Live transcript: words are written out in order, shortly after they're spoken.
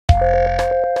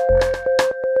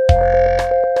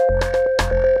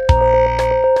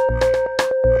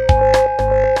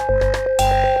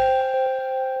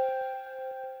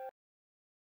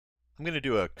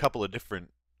couple of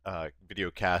different video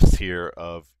casts here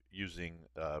of using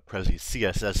Prezi's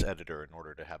CSS editor in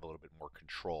order to have a little bit more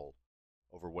control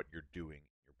over what you're doing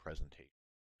in your presentation.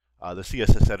 The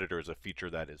CSS editor is a feature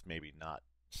that is maybe not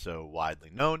so widely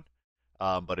known,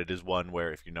 but it is one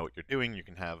where if you know what you're doing, you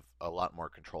can have a lot more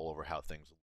control over how things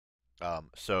look.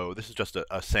 So this is just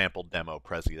a sample demo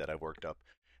Prezi that I've worked up.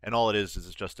 And all it is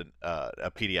it's just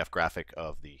a PDF graphic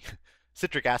of the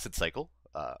citric acid cycle,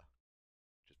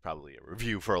 which is probably a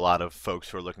review for a lot of folks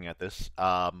who are looking at this.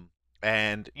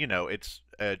 And, you know, it's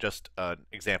just an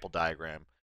example diagram.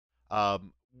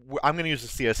 I'm going to use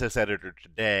the CSS editor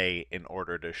today in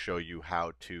order to show you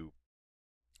how to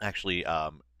actually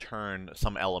turn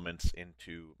some elements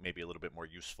into maybe a little bit more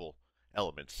useful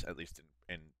elements, at least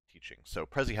in teaching. So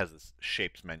Prezi has this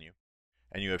shapes menu,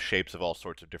 and you have shapes of all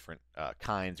sorts of different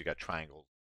kinds. You got triangles,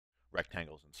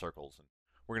 rectangles, and circles, and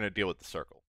we're going to deal with the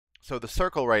circle. So the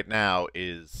circle right now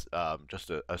is just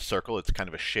a circle. It's kind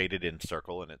of a shaded in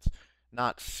circle, and it's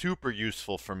not super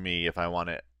useful for me if I want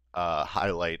to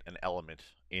highlight an element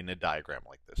in a diagram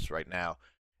like this. Right now,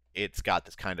 it's got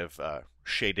this kind of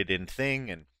shaded in thing,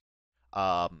 and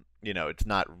you know, it's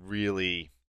not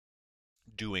really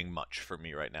doing much for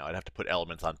me right now. I'd have to put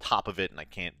elements on top of it, and I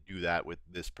can't do that with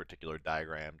this particular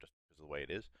diagram just because of the way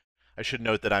it is. I should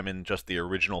note that I'm in just the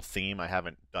original theme. I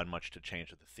haven't done much to change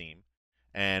the theme.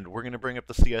 And we're going to bring up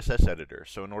the CSS editor.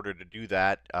 So in order to do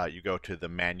that, you go to the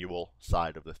manual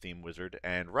side of the theme wizard,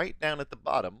 and right down at the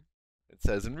bottom, it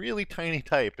says in really tiny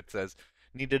type, it says,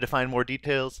 need to define more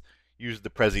details? Use the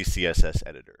Prezi CSS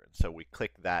editor. And so we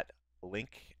click that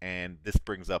link, and this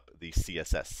brings up the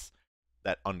CSS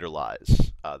that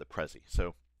underlies the Prezi.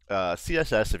 So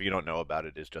CSS, if you don't know about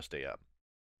it, is just a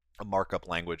markup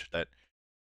language that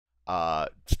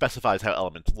specifies how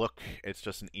elements look. It's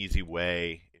just an easy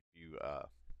way, if you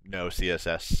know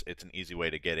CSS, it's an easy way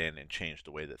to get in and change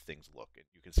the way that things look. And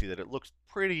you can see that it looks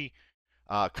pretty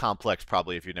complex,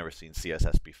 probably, if you've never seen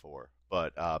CSS before.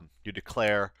 But you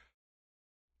declare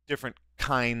different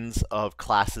kinds of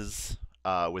classes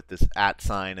with this @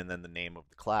 sign and then the name of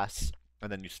the class.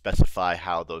 And then you specify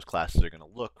how those classes are going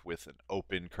to look with an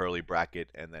open curly bracket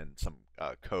and then some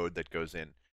code that goes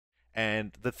in.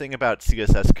 And the thing about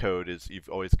CSS code is you've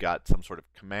always got some sort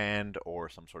of command or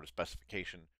some sort of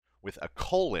specification with a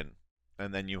colon,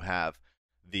 and then you have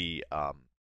the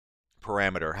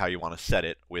parameter, how you want to set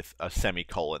it, with a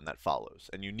semicolon that follows.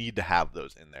 And you need to have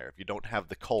those in there. If you don't have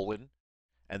the colon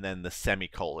and then the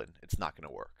semicolon, it's not going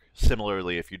to work.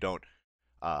 Similarly, if you don't,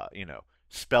 you know,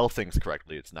 spell things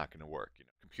correctly, it's not going to work. You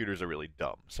know, computers are really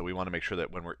dumb. So we want to make sure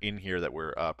that when we're in here that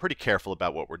we're pretty careful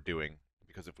about what we're doing,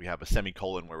 because if we have a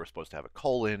semicolon where we're supposed to have a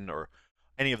colon or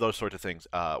any of those sorts of things,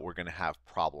 we're going to have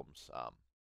problems.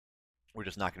 We're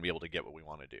just not going to be able to get what we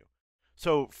want to do.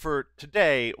 So for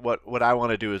today, what I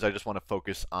want to do is I just want to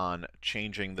focus on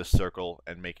changing the circle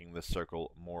and making the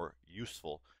circle more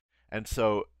useful. And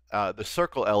so the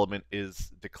circle element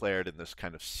is declared in this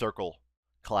kind of circle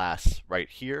class right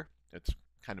here. It's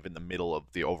kind of in the middle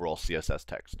of the overall CSS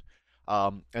text.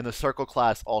 And the circle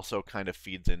class also kind of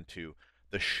feeds into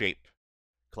the shape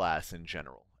class in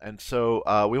general. And so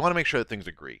we want to make sure that things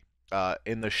agree.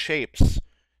 In the shapes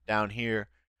down here,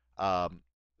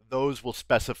 those will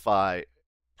specify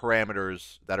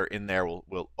parameters that are in there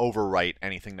will overwrite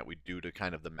anything that we do to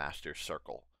kind of the master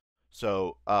circle.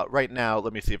 So right now,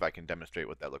 let me see if I can demonstrate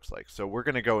what that looks like. So we're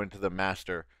going to go into the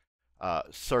master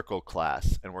circle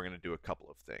class, and we're going to do a couple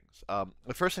of things.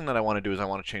 The first thing that I want to do is I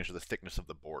want to change the thickness of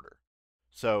the border.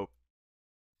 So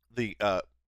the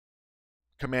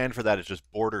command for that is just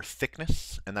border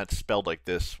thickness, and that's spelled like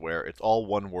this, where it's all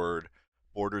one word,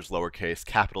 borders lowercase,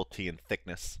 capital T and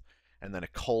thickness, and then a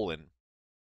colon,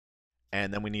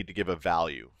 and then we need to give a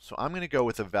value. So I'm going to go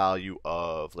with a value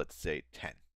of, let's say,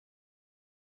 10.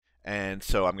 And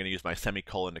so I'm going to use my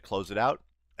semicolon to close it out,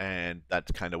 and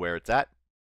that's kind of where it's at.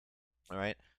 All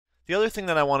right. The other thing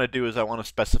that I want to do is I want to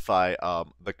specify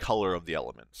the color of the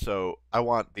element. So I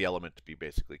want the element to be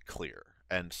basically clear.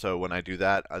 And so when I do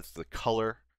that, it's the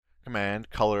color command,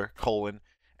 color, colon,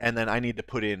 and then I need to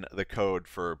put in the code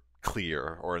for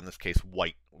clear, or in this case,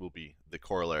 white will be the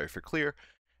corollary for clear.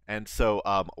 And so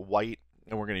white,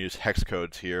 and we're going to use hex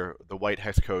codes here. The white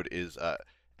hex code is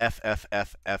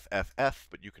FFFFFF,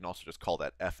 but you can also just call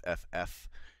that FFF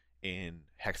in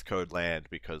hex code land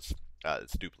because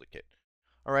it's duplicate.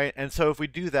 All right, and so if we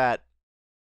do that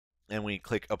and we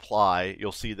click apply,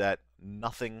 you'll see that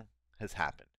nothing has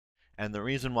happened. And the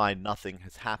reason why nothing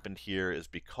has happened here is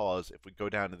because if we go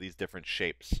down to these different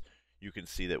shapes, you can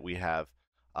see that we have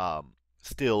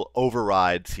still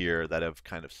overrides here that have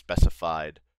kind of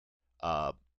specified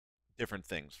different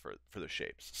things for the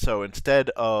shapes. So instead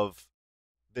of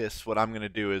this, what I'm going to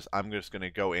do is I'm just going to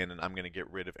go in and I'm going to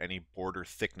get rid of any border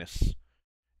thickness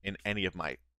in any of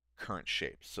my current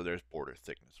shapes. So there's border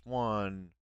thickness 1,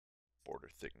 border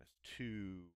thickness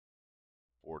 2,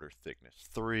 border thickness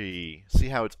 3. See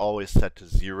how it's always set to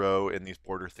 0 in these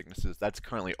border thicknesses? That's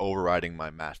currently overriding my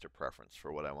master preference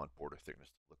for what I want border thickness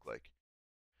to look like.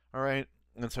 All right,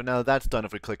 and so now that that's done,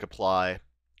 if we click apply,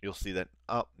 you'll see that,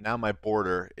 oh, now my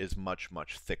border is much,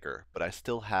 much thicker, but I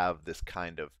still have this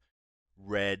kind of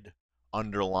red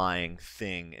underlying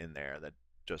thing in there that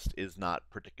just is not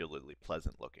particularly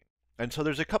pleasant looking. And so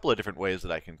there's a couple of different ways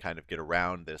that I can kind of get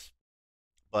around this.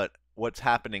 But what's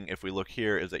happening if we look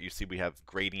here is that you see we have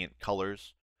gradient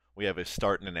colors. We have a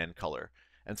start and an end color.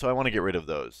 And so I want to get rid of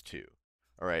those too.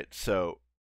 All right, so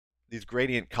these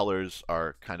gradient colors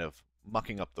are kind of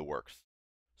mucking up the works.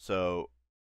 So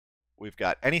we've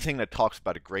got anything that talks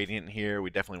about a gradient here, we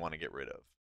definitely want to get rid of.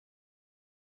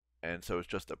 And so it's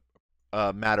just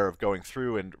a matter of going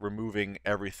through and removing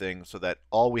everything so that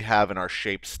all we have in our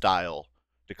shape style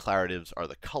declaratives are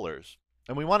the colors.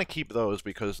 And we want to keep those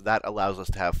because that allows us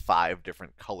to have 5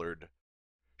 different colored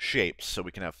shapes, so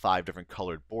we can have 5 different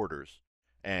colored borders.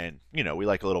 And, you know, we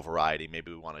like a little variety.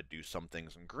 Maybe we want to do some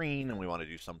things in green and we want to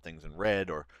do some things in red,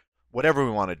 or whatever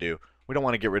we want to do. We don't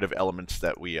want to get rid of elements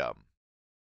that we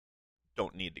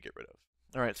don't need to get rid of.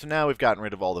 All right, so now we've gotten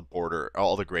rid of all the border,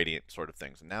 all the gradient sort of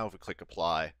things. And now if we click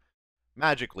apply,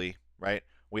 magically, right,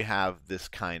 we have this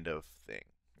kind of thing.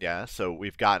 Yeah, so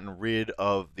we've gotten rid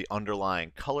of the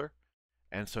underlying color.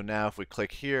 And so now if we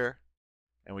click here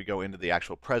and we go into the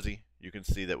actual Prezi, you can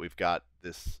see that we've got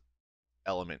this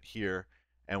element here,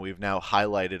 and we've now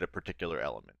highlighted a particular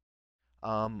element.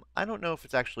 I don't know if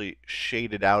it's actually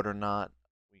shaded out or not.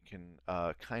 We can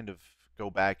kind of go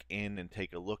back in and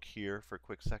take a look here for a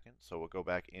quick second. So we'll go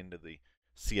back into the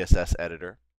CSS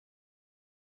editor,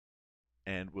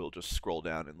 and we'll just scroll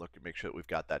down and look and make sure that we've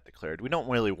got that declared. We don't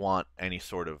really want any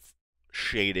sort of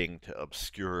shading to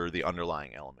obscure the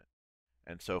underlying element.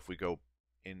 And so if we go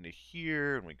into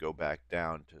here and we go back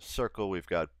down to circle, we've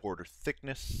got border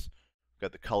thickness, we've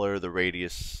got the color, the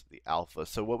radius, the alpha.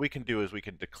 So what we can do is we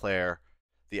can declare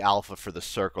the alpha for the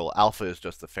circle. Alpha is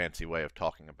just a fancy way of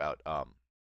talking about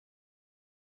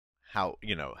how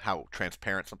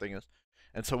transparent something is.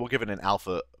 And so we'll give it an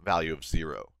alpha value of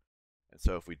 0. And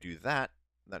so if we do that,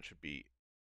 that should be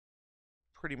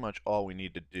pretty much all we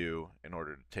need to do in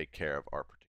order to take care of our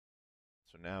particular.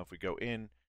 So now if we go in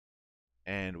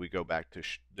and we go back to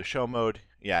the show mode,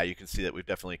 yeah, you can see that we've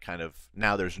definitely kind of,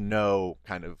 now there's no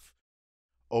kind of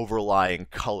overlying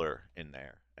color in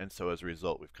there. And so as a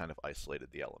result, we've kind of isolated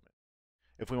the element.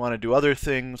 If we want to do other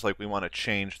things, like we want to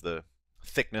change the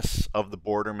thickness of the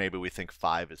border, maybe we think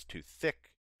 5 is too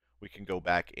thick, we can go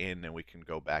back in and we can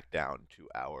go back down to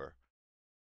our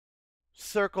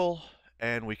circle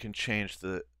and we can change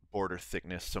the border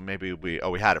thickness. So maybe we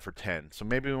had it for 10. So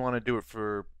maybe we want to do it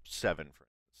for 7, for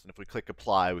instance. And if we click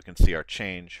apply, we can see our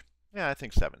change. Yeah, I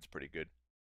think 7's pretty good.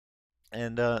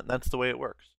 And that's the way it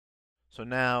works. So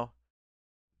now,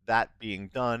 that being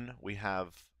done, we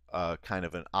have kind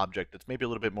of an object that's maybe a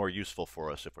little bit more useful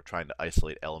for us if we're trying to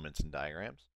isolate elements in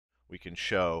diagrams. We can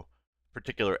show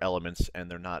particular elements and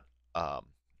they're not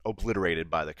obliterated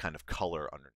by the kind of color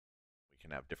underneath. We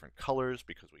can have different colors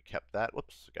because we kept that.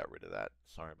 Whoops, got rid of that.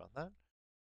 Sorry about that.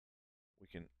 We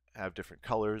can have different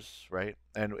colors, right?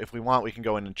 And if we want, we can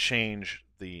go in and change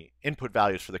the input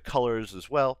values for the colors as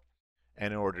well.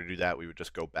 And in order to do that, we would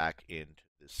just go back into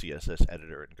the CSS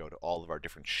editor and go to all of our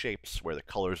different shapes where the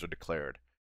colors are declared.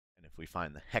 And if we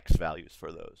find the hex values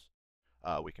for those,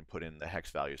 we can put in the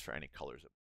hex values for any colors.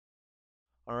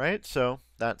 All right, so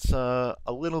that's a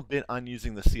little bit on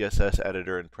using the CSS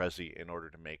editor in Prezi in order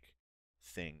to make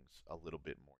things a little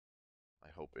bit more. I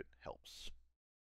hope it helps.